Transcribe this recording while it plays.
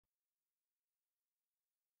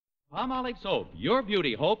Palmolive soap, your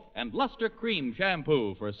beauty hope, and Luster Cream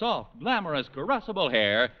Shampoo for soft, glamorous, caressable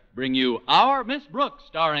hair bring you Our Miss Brooks,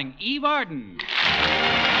 starring Eve Arden.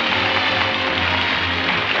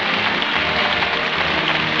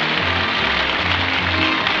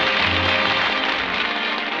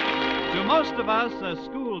 To most of us, a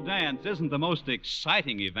school dance isn't the most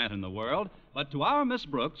exciting event in the world, but to our Miss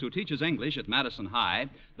Brooks, who teaches English at Madison High,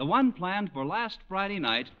 the one planned for last Friday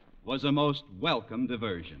night was a most welcome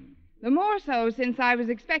diversion. The more so since I was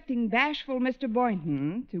expecting bashful Mr.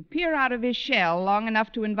 Boynton to peer out of his shell long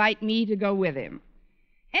enough to invite me to go with him.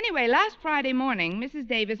 Anyway, last Friday morning, Mrs.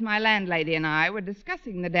 Davis, my landlady, and I were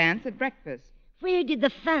discussing the dance at breakfast. Where did the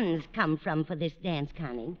funds come from for this dance,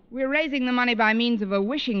 Connie? We're raising the money by means of a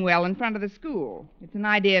wishing well in front of the school. It's an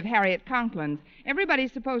idea of Harriet Conklin's.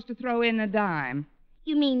 Everybody's supposed to throw in a dime.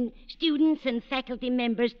 You mean students and faculty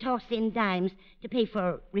members toss in dimes to pay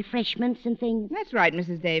for refreshments and things? That's right,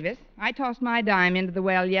 Mrs. Davis. I tossed my dime into the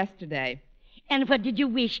well yesterday. And what did you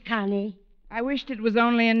wish, Connie? I wished it was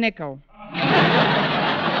only a nickel. I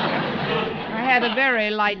had a very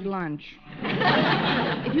light lunch.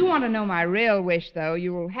 If you want to know my real wish, though,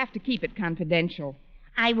 you will have to keep it confidential.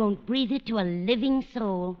 I won't breathe it to a living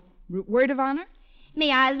soul. Word of honor? May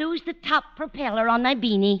I lose the top propeller on my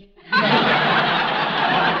beanie?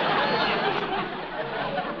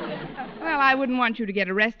 Well, I wouldn't want you to get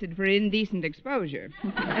arrested for indecent exposure.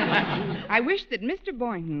 I wish that Mr.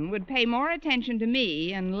 Boynton would pay more attention to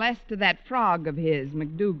me and less to that frog of his,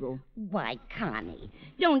 McDougal. Why, Connie,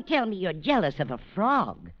 don't tell me you're jealous of a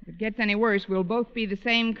frog. If it gets any worse, we'll both be the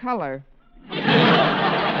same color. You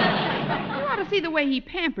ought to see the way he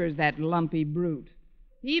pampers that lumpy brute.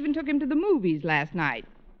 He even took him to the movies last night.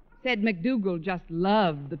 Said McDougal just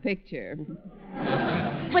loved the picture.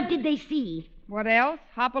 What did they see? What else?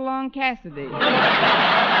 Hop Along Cassidy.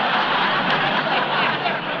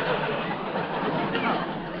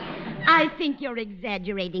 I think you're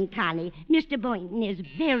exaggerating, Connie. Mr. Boynton is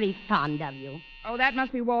very fond of you. Oh, that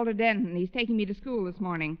must be Walter Denton. He's taking me to school this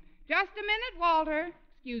morning. Just a minute, Walter.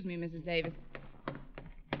 Excuse me, Mrs. Davis.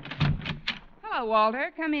 Hello,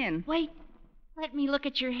 Walter. Come in. Wait. Let me look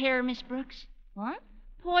at your hair, Miss Brooks. What?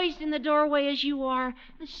 Poised in the doorway as you are,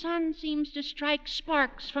 the sun seems to strike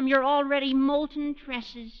sparks from your already molten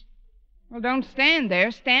tresses. Well, don't stand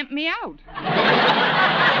there. Stamp me out.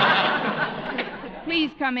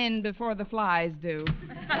 Please come in before the flies do.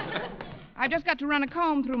 I've just got to run a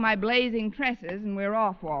comb through my blazing tresses, and we're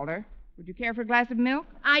off, Walter. Would you care for a glass of milk?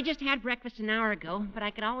 I just had breakfast an hour ago, but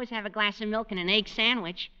I could always have a glass of milk and an egg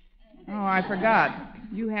sandwich. Oh, I forgot.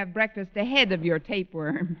 You have breakfast ahead of your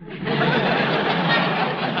tapeworm.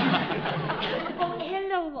 Oh,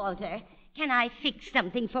 hello, Walter. Can I fix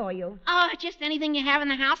something for you? Oh, just anything you have in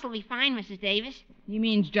the house will be fine, Mrs. Davis. He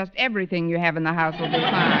means just everything you have in the house will be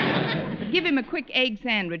fine. But give him a quick egg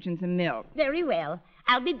sandwich and some milk. Very well.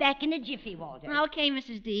 I'll be back in a jiffy, Walter. Okay,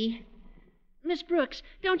 Mrs. D. Miss Brooks,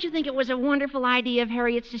 don't you think it was a wonderful idea of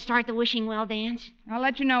Harriet's to start the wishing well dance? I'll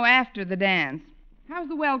let you know after the dance. How's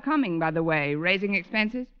the well coming, by the way? Raising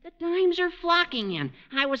expenses? The dimes are flocking in.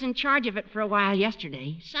 I was in charge of it for a while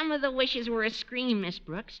yesterday. Some of the wishes were a scream, Miss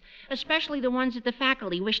Brooks, especially the ones that the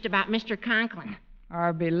faculty wished about Mr. Conklin.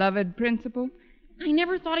 Our beloved principal? I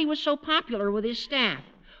never thought he was so popular with his staff.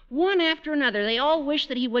 One after another, they all wished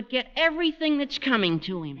that he would get everything that's coming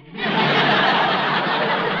to him.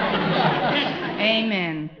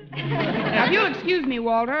 Amen. Now, if you'll excuse me,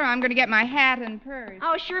 Walter, I'm going to get my hat and purse.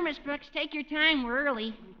 Oh, sure, Miss Brooks. Take your time. We're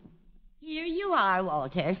early. Here you are,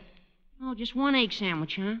 Walter. Oh, just one egg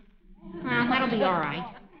sandwich, huh? Well, that'll be all right.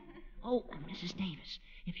 Oh, Mrs. Davis,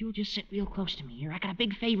 if you'll just sit real close to me here, I got a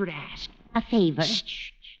big favor to ask. A favor? Shh,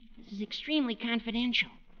 shh, shh. This is extremely confidential.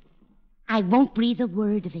 I won't breathe a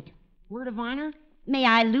word of it. Word of honor? May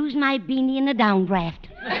I lose my beanie in a downdraft?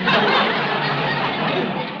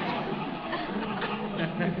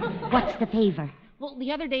 What's the favor? Well,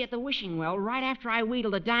 the other day at the wishing well, right after I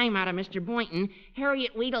wheedled a dime out of Mr. Boynton,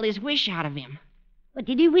 Harriet wheedled his wish out of him. What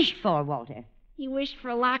did he wish for, Walter? He wished for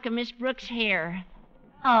a lock of Miss Brooks' hair.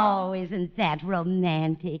 Oh, isn't that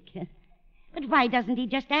romantic? But why doesn't he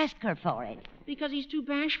just ask her for it? Because he's too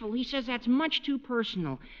bashful. He says that's much too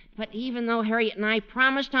personal. But even though Harriet and I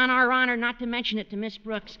promised on our honor not to mention it to Miss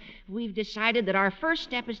Brooks, we've decided that our first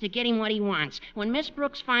step is to get him what he wants. When Miss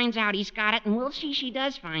Brooks finds out he's got it, and we'll see she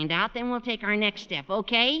does find out, then we'll take our next step,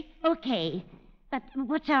 okay? Okay. But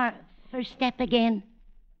what's our first step again?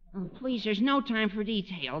 Oh, please, there's no time for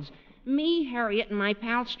details. Me, Harriet, and my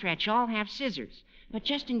pal Stretch all have scissors. But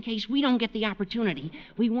just in case we don't get the opportunity,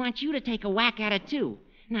 we want you to take a whack at it, too.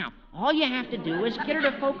 Now, all you have to do is get her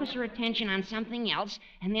to focus her attention on something else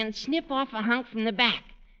and then snip off a hunk from the back.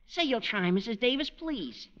 Say you'll try, Mrs. Davis,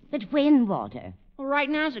 please. But when, Walter? Well, right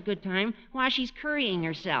now's a good time, while she's currying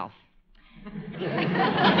herself.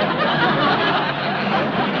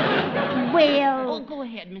 Well... Oh, go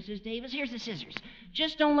ahead, Mrs. Davis. Here's the scissors.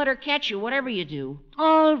 Just don't let her catch you, whatever you do.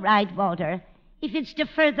 All right, Walter. If it's to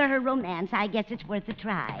further her romance, I guess it's worth a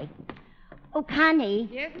try. Oh, Connie.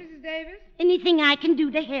 Yes, Mrs. Davis? Anything I can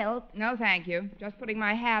do to help? No, thank you. Just putting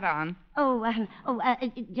my hat on.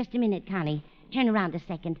 Just a minute, Connie. Turn around a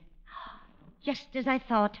second. Just as I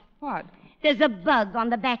thought. What? There's a bug on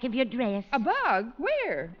the back of your dress. A bug?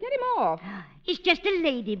 Where? Get him off. It's just a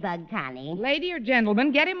ladybug, Connie. Lady or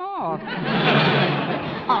gentleman, get him off.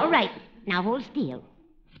 All right. Now hold still.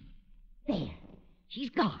 There.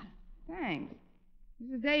 She's gone. Thanks.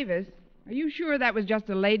 Mrs. Davis, are you sure that was just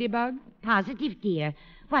a ladybug? Positive, dear.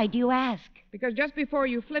 Why do you ask? Because just before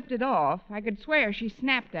you flipped it off, I could swear she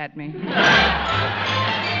snapped at me.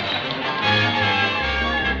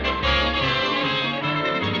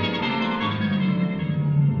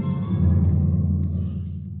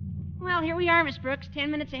 Well, here we are, Miss Brooks,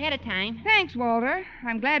 10 minutes ahead of time. Thanks, Walter.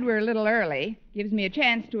 I'm glad we're a little early. Gives me a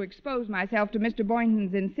chance to expose myself to Mr.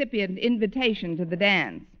 Boynton's incipient invitation to the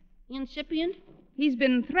dance. Incipient? He's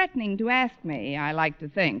been threatening to ask me, I like to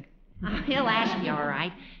think. Oh, he'll ask you, all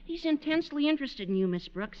right. He's intensely interested in you, Miss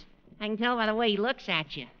Brooks. I can tell by the way he looks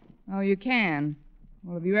at you. Oh, you can?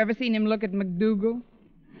 Well, have you ever seen him look at McDougal?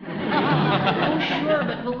 Oh, sure,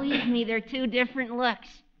 but believe me, they're two different looks.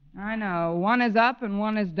 I know. One is up and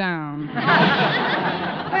one is down. Well,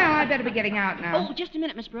 I'd better be getting out now. Oh, just a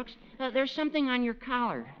minute, Miss Brooks. There's something on your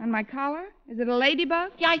collar. On my collar? Is it a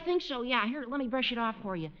ladybug? Yeah, I think so, yeah. Here, let me brush it off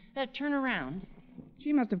for you. Turn around.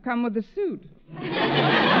 She must have come with a suit. Go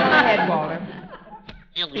ahead, Walter.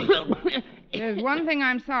 There's one thing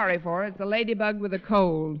I'm sorry for. It's a ladybug with a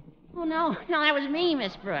cold. Oh, no, that was me,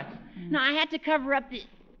 Miss Brooks. No, I had to cover up the...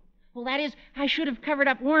 Well, that is, I should have covered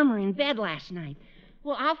up warmer in bed last night.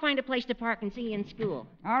 Well, I'll find a place to park and see you in school.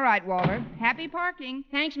 All right, Walter. Happy parking.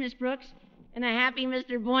 Thanks, Miss Brooks. And a happy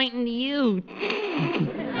Mr. Boynton to you.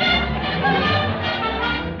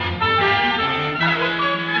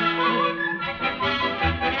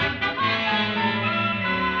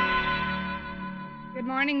 Good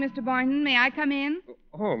morning, Mr. Boynton. May I come in?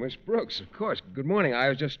 Oh, Miss Brooks, of course. Good morning. I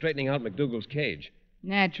was just straightening out McDougal's cage.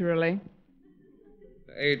 Naturally.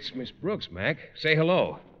 It's Miss Brooks, Mac. Say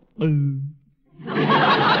hello. Hi,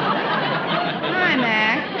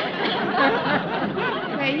 Mac.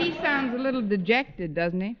 Say, he sounds a little dejected,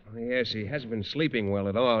 doesn't he? Oh, yes, he hasn't been sleeping well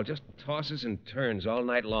at all. Just tosses and turns all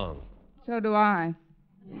night long. So do I.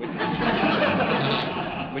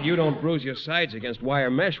 But you don't bruise your sides against wire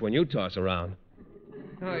mesh when you toss around.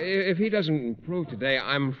 Now, if he doesn't improve today,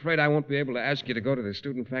 I'm afraid I won't be able to ask you to go to the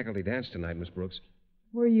student-faculty dance tonight, Miss Brooks.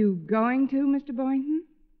 Were you going to, Mr. Boynton?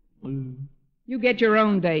 You get your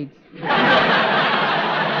own dates. Were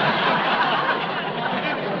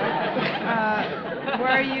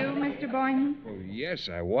you, Mr. Boynton? Oh, yes,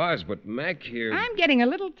 I was, but Mac here... I'm getting a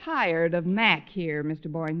little tired of Mac here,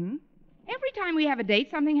 Mr. Boynton. Every time we have a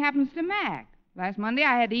date, something happens to Mac. Last Monday,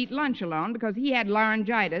 I had to eat lunch alone because he had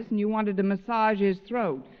laryngitis and you wanted to massage his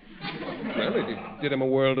throat. Well, it did him a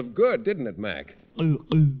world of good, didn't it, Mac? You're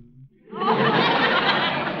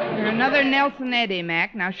another Nelson Eddy,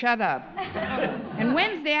 Mac. Now shut up. And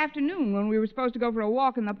Wednesday afternoon, when we were supposed to go for a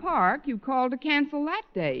walk in the park, you called to cancel that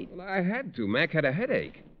date. Well, I had to. Mac had a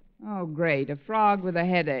headache. Oh, great. A frog with a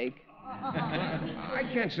headache. I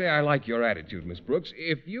can't say I like your attitude, Miss Brooks.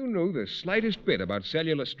 If you knew the slightest bit about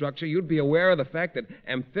cellular structure, you'd be aware of the fact that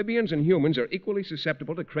amphibians and humans are equally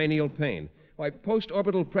susceptible to cranial pain. Why,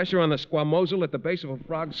 post-orbital pressure on the squamosal at the base of a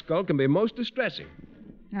frog's skull can be most distressing.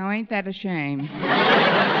 Now, ain't that a shame?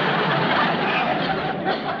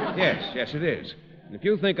 Yes, it is. And if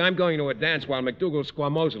you think I'm going to a dance while McDougal's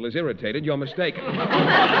squamosal is irritated, you're mistaken. Excuse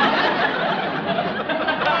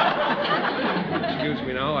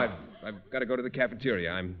me now. I've got to go to the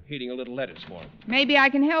cafeteria. I'm heating a little lettuce for him. Maybe I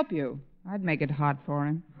can help you. I'd make it hot for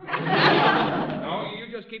him. No, you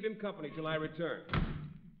just keep him company till I return.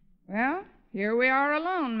 Well, here we are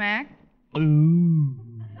alone, Mac. Oh,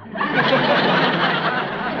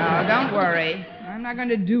 don't worry. I'm not going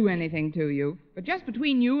to do anything to you. But just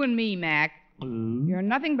between you and me, Mac, you're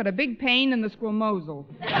nothing but a big pain in the squamosal.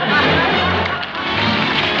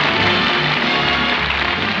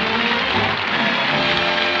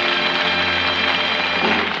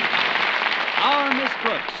 Our Miss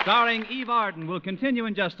Brooks, starring Eve Arden, will continue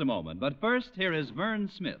in just a moment. But first, here is Vern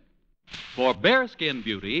Smith. For bearskin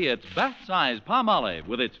beauty, it's bath-size Palmolive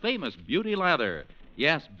with its famous beauty lather.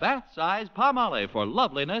 Yes, bath-size Palmolive for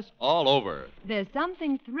loveliness all over. There's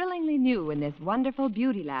something thrillingly new in this wonderful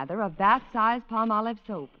beauty lather of bath-size Palmolive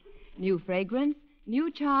soap. New fragrance, new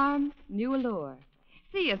charm, new allure.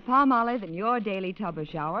 See if Palmolive in your daily tub or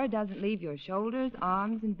shower doesn't leave your shoulders,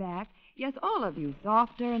 arms, and back, yes, all of you,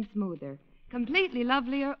 softer and smoother, completely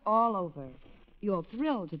lovelier all over. You'll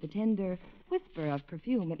thrill to the tender whisper of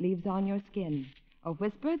perfume it leaves on your skin. A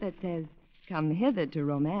whisper that says, "Come hither to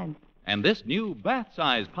romance." And this new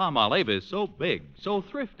bath-size Palmolive is so big, so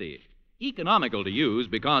thrifty, economical to use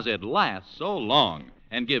because it lasts so long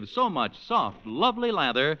and gives so much soft, lovely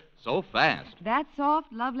lather so fast. That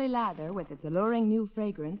soft, lovely lather with its alluring new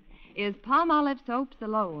fragrance is Palmolive soaps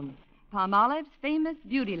alone. Palmolive's famous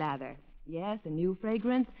beauty lather. Yes, a new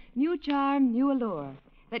fragrance, new charm, new allure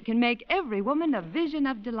that can make every woman a vision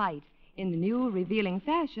of delight in the new revealing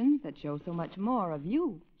fashions that show so much more of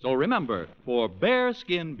you. So remember, for bare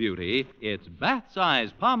skin beauty, it's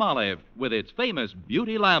bath-size Palmolive with its famous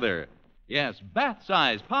beauty lather. Yes,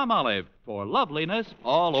 bath-size Palmolive for loveliness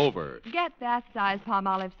all over. Get bath-size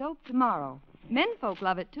Palmolive soap tomorrow. Menfolk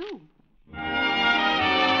love it, too.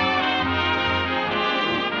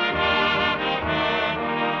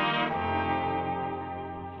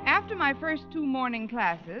 After my first 2 morning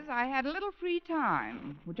classes, I had a little free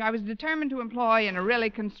time, which I was determined to employ in a really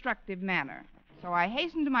constructive manner. So I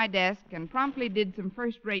hastened to my desk and promptly did some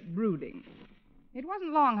first-rate brooding. It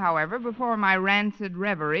wasn't long, however, before my rancid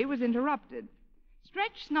reverie was interrupted.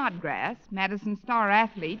 Stretch Snodgrass, Madison's star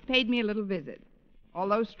athlete, paid me a little visit.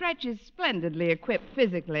 Although Stretch is splendidly equipped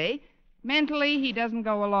physically, mentally he doesn't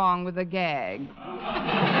go along with the gag.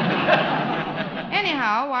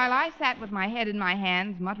 Anyhow, while I sat with my head in my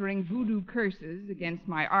hands, muttering voodoo curses against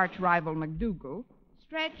my arch-rival McDougal,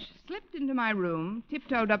 Stretch slipped into my room,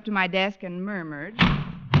 tiptoed up to my desk, and murmured,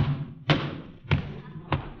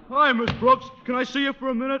 "Hi, Miss Brooks. Can I see you for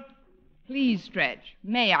a minute?" "Please, Stretch,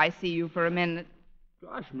 may I see you for a minute?"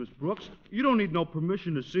 "Gosh, Miss Brooks, you don't need no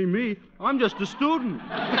permission to see me. I'm just a student."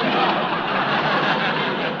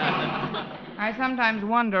 I sometimes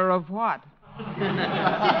wonder of what. Sit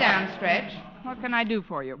down, Stretch. What can I do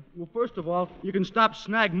for you? Well, first of all, you can stop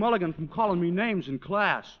Snag Mulligan from calling me names in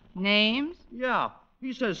class. Names? Yeah.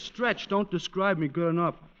 He says Stretch don't describe me good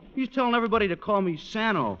enough. He's telling everybody to call me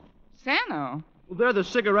Sano. Sano? Well, they're the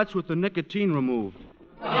cigarettes with the nicotine removed.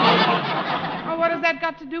 Well, what has that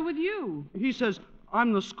got to do with you? He says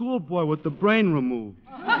I'm the schoolboy with the brain removed.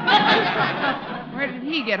 Where did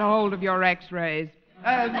he get a hold of your x-rays?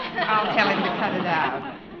 I'll tell him to cut it out.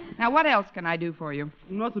 Now, what else can I do for you?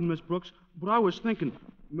 Nothing, Miss Brooks, but I was thinking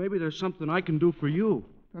maybe there's something I can do for you.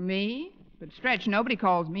 For me? But, Stretch, nobody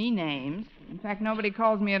calls me names. In fact, nobody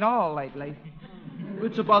calls me at all lately.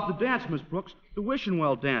 It's about the dance, Miss Brooks, the Wishing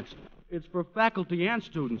Well dance. It's for faculty and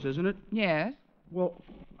students, isn't it? Yes. Well,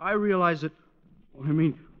 I realize that,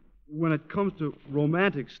 when it comes to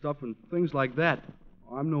romantic stuff and things like that,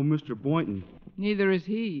 I'm no Mr. Boynton. Neither is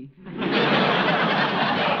he.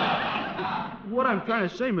 What I'm trying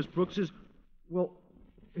to say, Miss Brooks, is,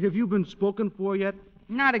 have you been spoken for yet?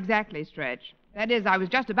 Not exactly, Stretch. That is, I was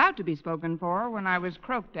just about to be spoken for when I was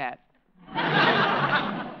croaked at.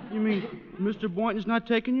 You mean Mr. Boynton's not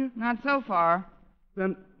taking you? Not so far.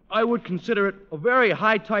 Then I would consider it a very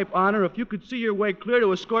high-type honor if you could see your way clear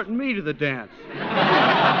to escorting me to the dance.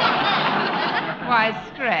 Why,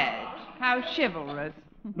 Stretch, how chivalrous.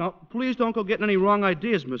 Now, please don't go getting any wrong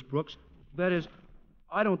ideas, Miss Brooks. That is,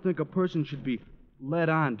 I don't think a person should be led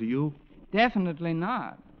on, do you? Definitely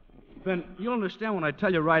not. Then you'll understand when I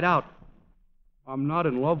tell you right out. I'm not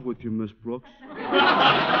in love with you, Miss Brooks.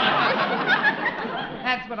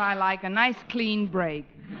 That's what I like, a nice, clean break.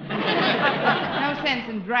 No sense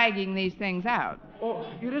in dragging these things out. Oh,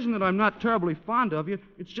 it isn't that I'm not terribly fond of you.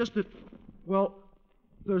 It's just that,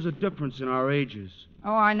 there's a difference in our ages.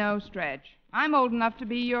 Oh, I know, Stretch. I'm old enough to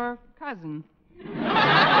be your cousin. You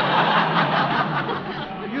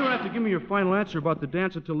don't have to give me your final answer about the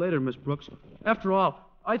dance until later, Miss Brooks. After all,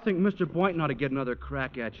 I think Mr. Boynton ought to get another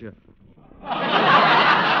crack at you.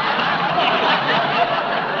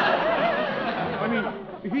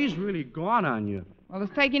 He's really gone on you. Well,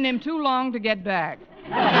 it's taking him too long to get back.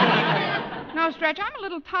 No, Stretch, I'm a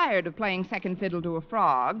little tired of playing second fiddle to a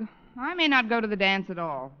frog. I may not go to the dance at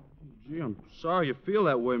all. Gee, I'm sorry you feel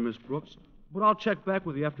that way, Miss Brooks, but I'll check back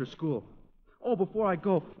with you after school. Oh, before I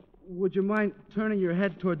go, would you mind turning your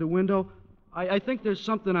head toward the window? I think there's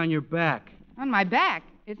something on your back. On my back?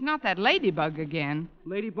 It's not that ladybug again.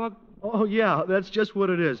 Ladybug? Oh, yeah, that's just what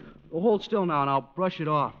it is. Well, hold still now, and I'll brush it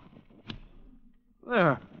off.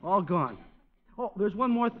 There, all gone. Oh, there's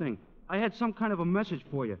one more thing. I had some kind of a message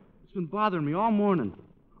for you. It's been bothering me all morning.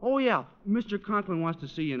 Oh, yeah. Mr. Conklin wants to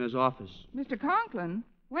see you in his office. Mr. Conklin?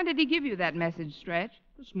 When did he give you that message, Stretch?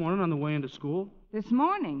 This morning on the way into school. This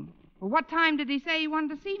morning? Well, what time did he say he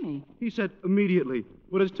wanted to see me? He said immediately.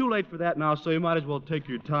 But it's too late for that now, so you might as well take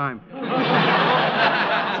your time. So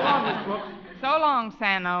long, Miss Brooks. So long,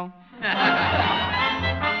 Sano.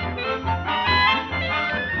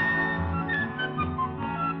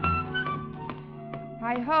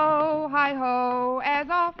 Hi-ho, as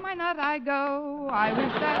off my nut I go. I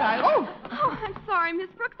wish that I... Oh, I'm sorry, Miss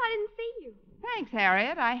Brooks. I didn't see you. thanks,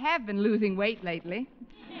 Harriet. I have been losing weight lately.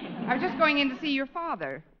 I was just going in to see your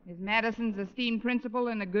father. Is Madison's esteemed principal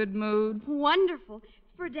in a good mood? Wonderful.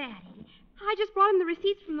 For Daddy. I just brought him the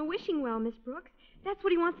receipts from the wishing well, Miss Brooks. That's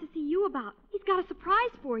what he wants to see you about. He's got a surprise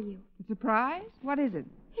for you. A surprise? What is it?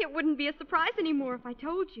 It wouldn't be a surprise anymore if I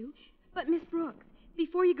told you. But, Miss Brooks,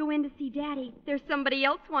 before you go in to see Daddy, there's somebody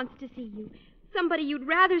else wants to see you. Somebody you'd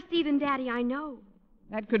rather see than Daddy, I know.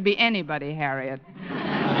 That could be anybody, Harriet.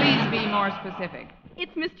 Please be more specific.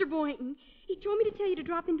 It's Mr. Boynton. He told me to tell you to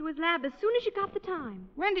drop into his lab as soon as you got the time.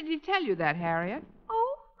 When did he tell you that, Harriet?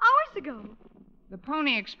 Oh, hours ago. The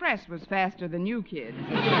Pony Express was faster than you kids.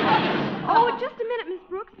 Oh, just a minute, Miss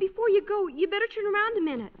Brooks. Before you go, you better turn around a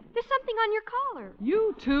minute. There's something on your collar.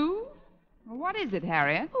 You too? Well, what is it,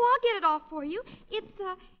 Harriet? Oh, I'll get it off for you. It's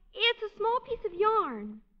a small piece of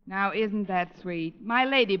yarn. Now, isn't that sweet? My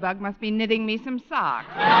ladybug must be knitting me some socks.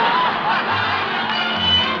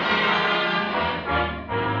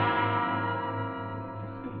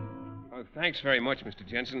 Oh, thanks very much, Mr.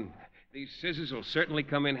 Jensen. These scissors will certainly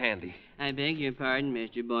come in handy. I beg your pardon,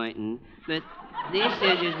 Mr. Boynton, but these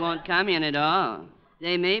scissors won't come in at all.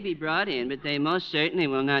 They may be brought in, but they most certainly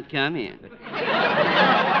will not come in.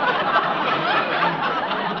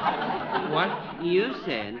 What? You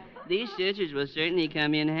said these scissors will certainly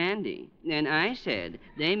come in handy. And I said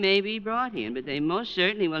they may be brought in, but they most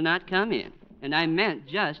certainly will not come in. And I meant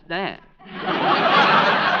just that.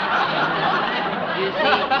 You see,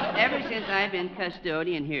 ever since I've been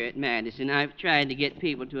custodian here at Madison, I've tried to get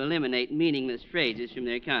people to eliminate meaningless phrases from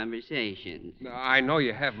their conversations. I know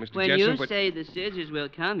you have, Mr. When Jensen, you but... say the scissors will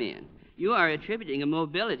come in, you are attributing a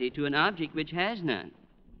mobility to an object which has none.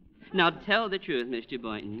 Now, tell the truth, Mr.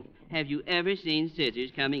 Boynton. Have you ever seen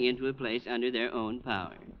scissors coming into a place under their own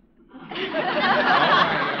power?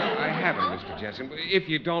 I haven't, Mr. Jensen. If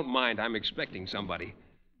you don't mind, I'm expecting somebody.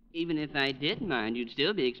 Even if I did mind, you'd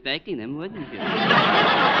still be expecting them, wouldn't you? Well...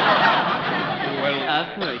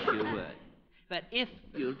 Of course you would. But if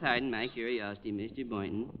you'll pardon my curiosity, Mr.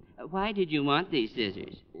 Boynton, why did you want these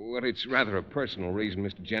scissors? Well, it's rather a personal reason,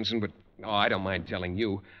 Mr. Jensen, but I don't mind telling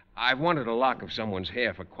you. I've wanted a lock of someone's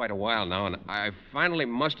hair for quite a while now, and I've finally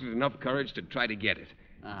mustered enough courage to try to get it.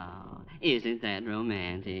 Oh, isn't that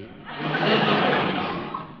romantic?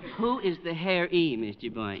 Who is the hair-e,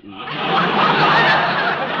 Mr. Boynton?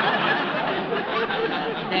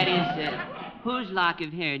 That is, whose lock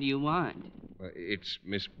of hair do you want? It's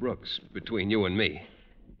Miss Brooks, between you and me.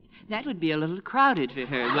 That would be a little crowded for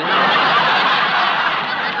her, wouldn't it?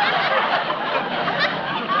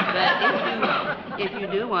 But if you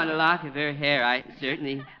do want a lock of her hair, I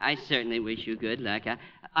certainly wish you good luck.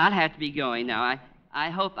 I'll have to be going now. I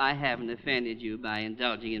hope I haven't offended you by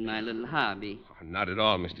indulging in my little hobby. Oh, not at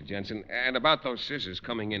all, Mr. Jensen. And about those scissors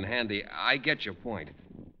coming in handy, I get your point.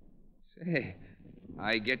 Say,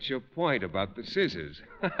 I get your point about the scissors.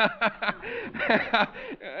 That's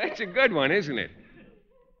a good one, isn't it?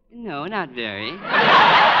 No, not very.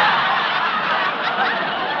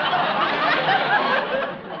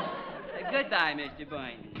 Goodbye, Mr.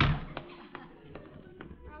 Boynton. Well,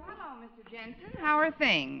 hello, Mr. Jensen. How are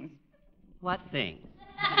things? What things?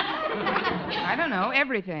 I don't know,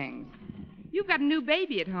 everything. You've got a new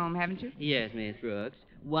baby at home, haven't you? Yes, Miss Brooks.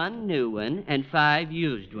 1 new one and 5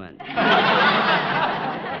 used ones.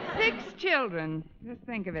 6 children. Just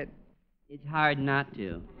think of it. It's hard not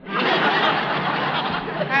to.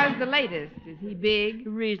 How's the latest? Is he big?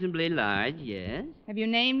 Reasonably large, yes. Have you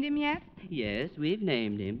named him yet? Yes, we've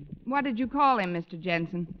named him. What did you call him, Mr.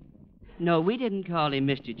 Jensen? No, we didn't call him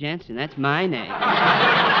Mr. Jensen. That's my name.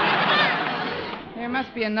 There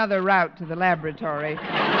must be another route to the laboratory.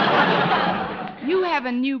 You have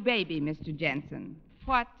a new baby, Mr. Jensen.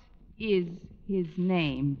 What is his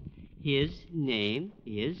name? His name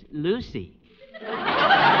is Lucy.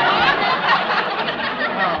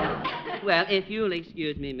 Well, if you'll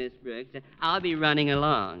excuse me, Miss Brooks, I'll be running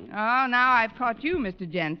along. Oh, now I've caught you, Mr.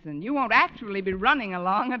 Jensen. You won't actually be running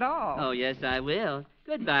along at all. Oh, yes, I will.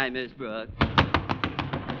 Goodbye, Miss Brooks.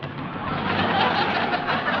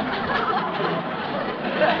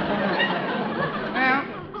 Well,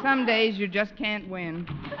 some days you just can't win.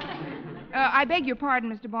 I beg your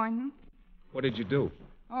pardon, Mr. Boynton. What did you do?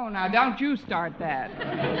 Oh, now, don't you start that.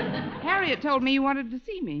 Harriet told me you wanted to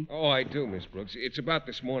see me. Oh, I do, Miss Brooks. It's about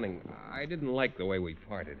this morning. I didn't like the way we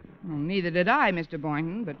parted. Well, neither did I, Mr.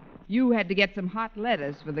 Boynton, but you had to get some hot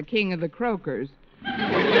lettuce for the king of the croakers.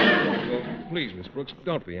 Well, please, Miss Brooks,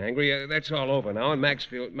 don't be angry. That's all over now, and Max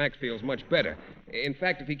feels much better. In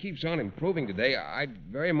fact, if he keeps on improving today, I'd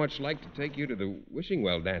very much like to take you to the wishing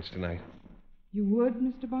well dance tonight. You would,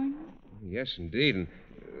 Mr. Boynton? Yes, indeed, and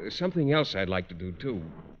there's something else I'd like to do, too,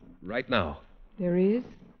 right now. There is?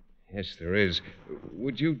 Yes, there is.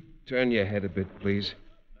 Would you turn your head a bit, please?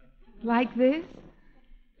 Like this?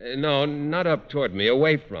 No, not up toward me,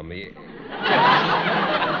 away from me.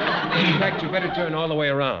 In fact, you better turn all the way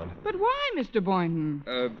around. But why, Mr. Boynton?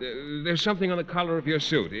 There's something on the collar of your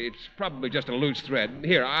suit. It's probably just a loose thread.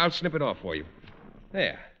 Here, I'll snip it off for you.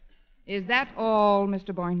 There. Is that all,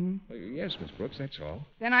 Mr. Boynton? Yes, Miss Brooks, that's all.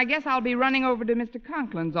 Then I guess I'll be running over to Mr.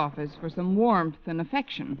 Conklin's office for some warmth and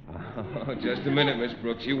affection. Oh, just a minute, Miss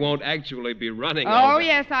Brooks. You won't actually be running. Oh,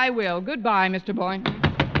 yes, I will. Goodbye, Mr. Boynton.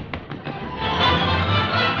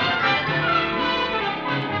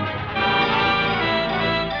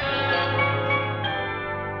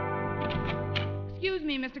 Excuse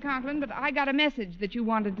me, Mr. Conklin, but I got a message that you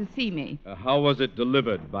wanted to see me. How was it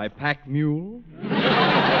delivered? By pack mule?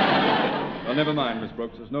 Well, never mind, Miss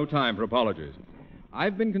Brooks. There's no time for apologies.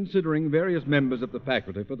 I've been considering various members of the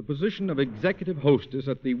faculty for the position of executive hostess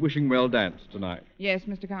at the Wishing Well dance tonight. Yes,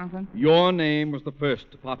 Mr. Conklin. Your name was the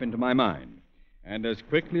first to pop into my mind. And as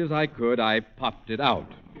quickly as I could, I popped it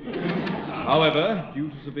out. However, due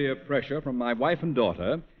to severe pressure from my wife and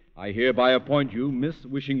daughter, I hereby appoint you Miss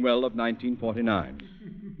Wishing Well of 1949.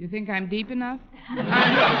 You think I'm deep enough?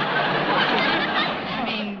 I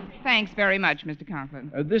mean, thanks very much, Mr.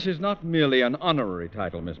 Conklin. This is not merely an honorary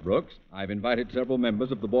title, Miss Brooks. I've invited several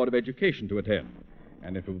members of the Board of Education to attend.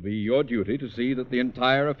 And it will be your duty to see that the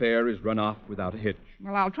entire affair is run off without a hitch.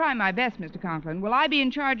 Well, I'll try my best, Mr. Conklin. Will I be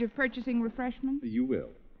in charge of purchasing refreshments? You will.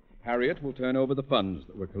 Harriet will turn over the funds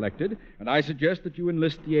that were collected, and I suggest that you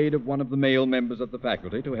enlist the aid of one of the male members of the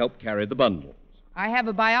faculty to help carry the bundles. I have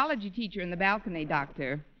a biology teacher in the balcony,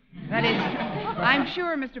 Doctor. That is, I'm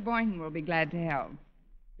sure Mr. Boynton will be glad to help.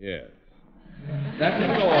 Yes.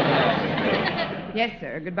 That's all now. Yes,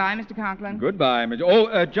 sir. Goodbye, Mr. Conklin. Goodbye, Miss...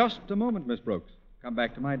 Oh, just a moment, Miss Brooks. Come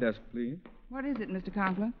back to my desk, please. What is it, Mr.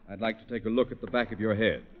 Conklin? I'd like to take a look at the back of your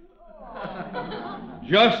head.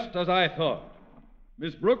 Just as I thought.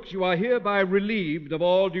 Miss Brooks, you are hereby relieved of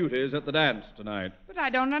all duties at the dance tonight. But I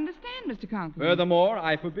don't understand, Mr. Conklin. Furthermore,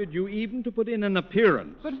 I forbid you even to put in an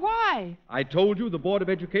appearance. But why? I told you the Board of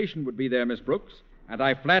Education would be there, Miss Brooks, and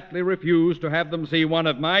I flatly refuse to have them see one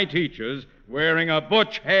of my teachers wearing a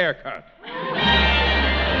butch haircut.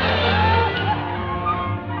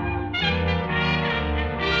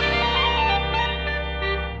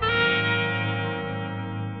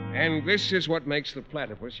 And this is what makes the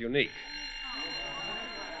platypus unique.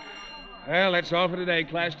 Well, that's all for today.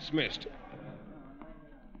 Class dismissed.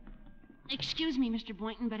 Excuse me, Mr.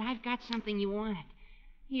 Boynton, but I've got something you wanted.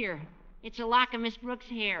 Here, it's a lock of Miss Brooks'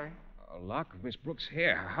 hair. A lock of Miss Brooks'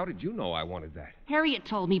 hair? How did you know I wanted that? Harriet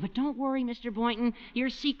told me, but don't worry, Mr. Boynton. Your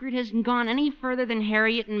secret hasn't gone any further than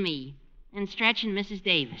Harriet and me. And Stretch and Mrs.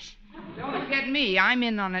 Davis. Don't forget me. I'm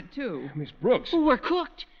in on it, too. Miss Brooks. Oh, we're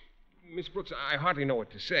cooked. Miss Brooks, I hardly know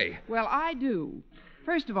what to say. Well, I do.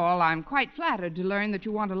 First of all, I'm quite flattered to learn that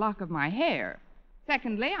you want a lock of my hair.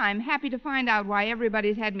 Secondly, I'm happy to find out why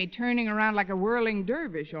everybody's had me turning around like a whirling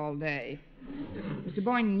dervish all day. Mr.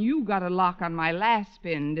 Boynton, you got a lock on my last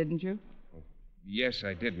spin, didn't you? Yes,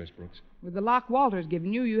 I did, Miss Brooks. With the lock Walter's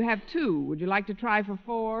given you, you have 2. Would you like to try for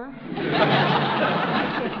 4?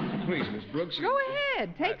 Please, Miss Brooks. Go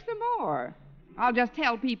ahead. Take some more. I'll just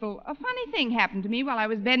tell people a funny thing happened to me while I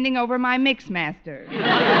was bending over my mixmaster.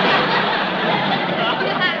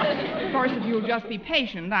 Of course, if you'll just be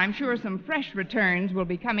patient, I'm sure some fresh returns will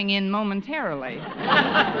be coming in momentarily. But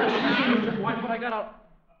I got out.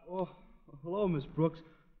 Oh, hello, Miss Brooks.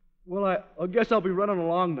 Well, I guess I'll be running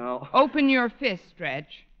along now. Open your fist,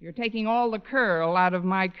 Stretch. You're taking all the curl out of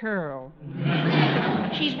my curl.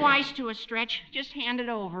 She's wise to us, Stretch. Just hand it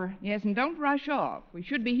over. Yes, and don't rush off. We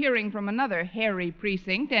should be hearing from another hairy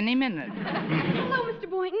precinct any minute. Hello, Mr.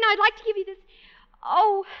 Boynton. I'd like to give you this.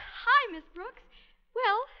 Oh, hi, Miss Brooks.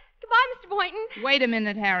 Well, goodbye, Mr. Boynton. Wait a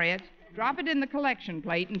minute, Harriet. Drop it in the collection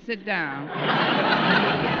plate and sit down.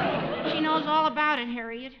 She knows all about it,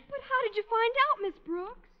 Harriet. But how did you find out, Miss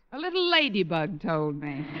Brooks? A little ladybug told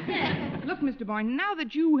me. Look, Mr. Boynton, now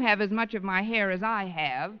that you have as much of my hair as I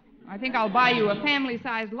have, I think I'll buy you a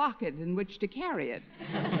family-sized locket in which to carry it.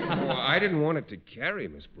 Oh, I didn't want it to carry,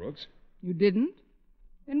 Miss Brooks. You didn't?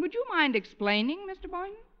 Then would you mind explaining, Mr.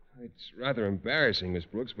 Boynton? It's rather embarrassing, Miss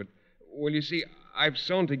Brooks, but, well, you see, I've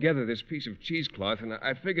sewn together this piece of cheesecloth, and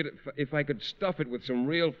I figured if I could stuff it with some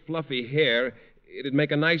real fluffy hair, it'd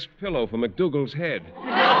make a nice pillow for McDougal's head.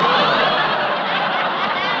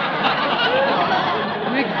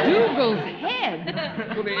 McDougal's head?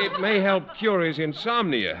 Well, it may help cure his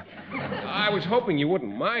insomnia. I was hoping you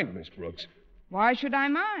wouldn't mind, Miss Brooks. Why should I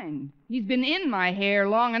mind? He's been in my hair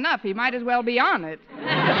long enough. He might as well be on it.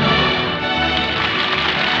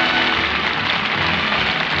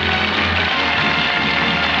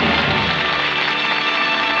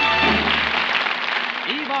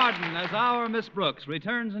 Eve Arden as our Miss Brooks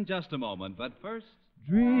returns in just a moment, but first...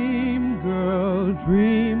 Dream girl,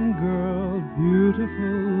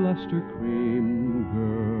 beautiful luster cream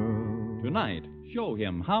girl. Tonight, show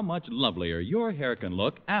him how much lovelier your hair can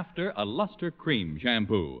look after a Luster Cream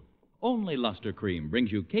shampoo. Only Luster Cream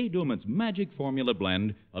brings you Kay Duman's magic formula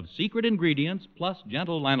blend of secret ingredients plus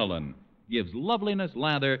gentle lanolin. Gives loveliness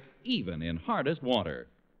lather even in hardest water.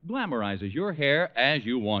 Glamorizes your hair as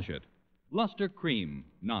you wash it. Luster Cream,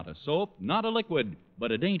 not a soap, not a liquid,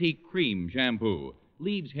 but a dainty cream shampoo.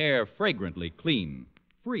 Leaves hair fragrantly clean,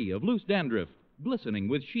 free of loose dandruff, glistening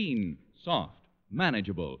with sheen, soft,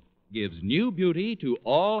 manageable. Gives new beauty to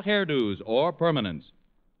all hairdos or permanents.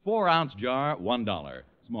 4-ounce jar, $1.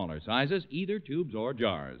 Smaller sizes, either tubes or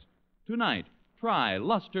jars. Tonight, try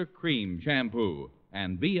Luster Cream Shampoo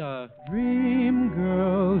and be a... Dream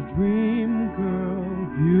girl,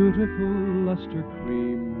 beautiful luster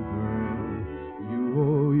cream girl. You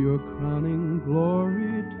owe your crowning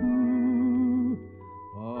glory to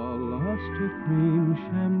a luster cream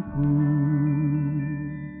shampoo.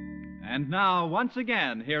 And now, once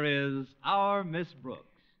again, here is our Miss Brooks.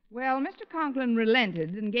 Well, Mr. Conklin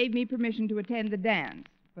relented and gave me permission to attend the dance,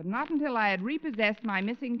 but not until I had repossessed my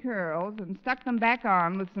missing curls and stuck them back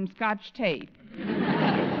on with some Scotch tape.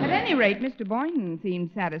 At any rate, Mr. Boynton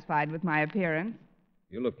seemed satisfied with my appearance.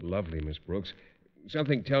 You look lovely, Miss Brooks.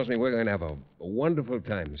 Something tells me we're going to have a wonderful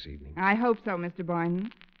time this evening. I hope so, Mr.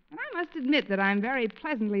 Boynton. And I must admit that I'm very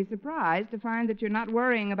pleasantly surprised to find that you're not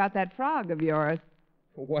worrying about that frog of yours.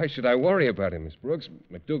 Why should I worry about him, Miss Brooks?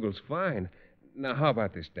 McDougal's fine. Now, how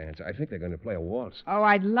about this dance? I think they're going to play a waltz. Oh,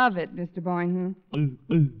 I'd love it, Mr. Boynton.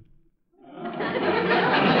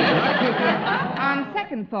 On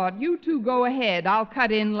second thought, you two go ahead. I'll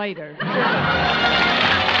cut in later.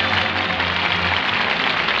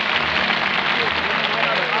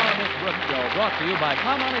 Brought to you by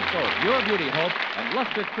Palmolive Soap, your beauty hope, and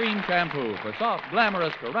Luster Cream Shampoo for soft,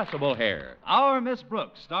 glamorous, caressable hair. Our Miss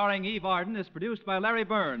Brooks, starring Eve Arden, is produced by Larry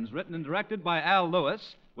Burns, written and directed by Al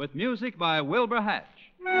Lewis, with music by Wilbur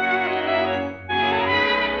Hatch.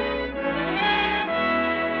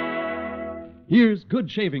 Here's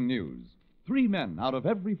good shaving news. 3 men out of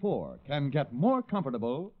every 4 can get more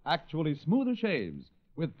comfortable, actually smoother shaves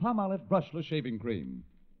with Palmolive Brushless Shaving Cream.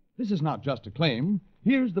 This is not just a claim.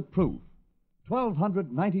 Here's the proof.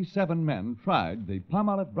 1,297 men tried the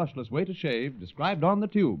Palmolive brushless way to shave described on the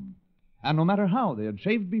tube. And no matter how they had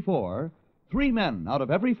shaved before, 3 men out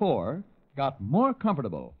of every 4 got more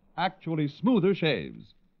comfortable, actually smoother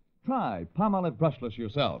shaves. Try Palmolive brushless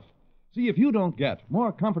yourself. See if you don't get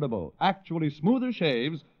more comfortable, actually smoother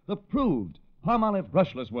shaves the proved Palmolive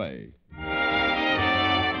brushless way.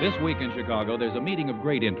 This week in Chicago, there's a meeting of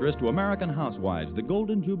great interest to American housewives, the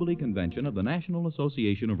Golden Jubilee Convention of the National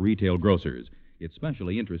Association of Retail Grocers. It's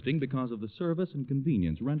especially interesting because of the service and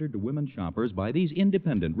convenience rendered to women shoppers by these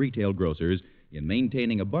independent retail grocers in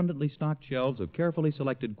maintaining abundantly stocked shelves of carefully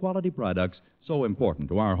selected quality products so important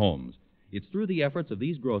to our homes. It's through the efforts of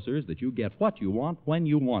these grocers that you get what you want when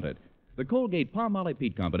you want it. The Colgate-Palmolive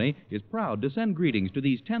Peat Company is proud to send greetings to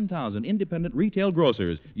these 10,000 independent retail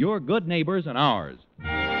grocers, your good neighbors and ours.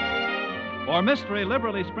 For mystery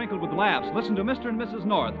liberally sprinkled with laughs, listen to Mr. and Mrs.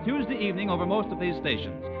 North Tuesday evening over most of these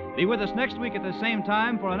stations. Be with us next week at the same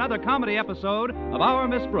time for another comedy episode of Our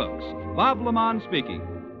Miss Brooks. Bob Lamont speaking.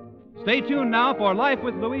 Stay tuned now for Life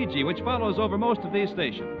with Luigi, which follows over most of these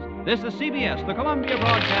stations. This is CBS, the Columbia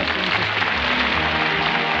Broadcasting System.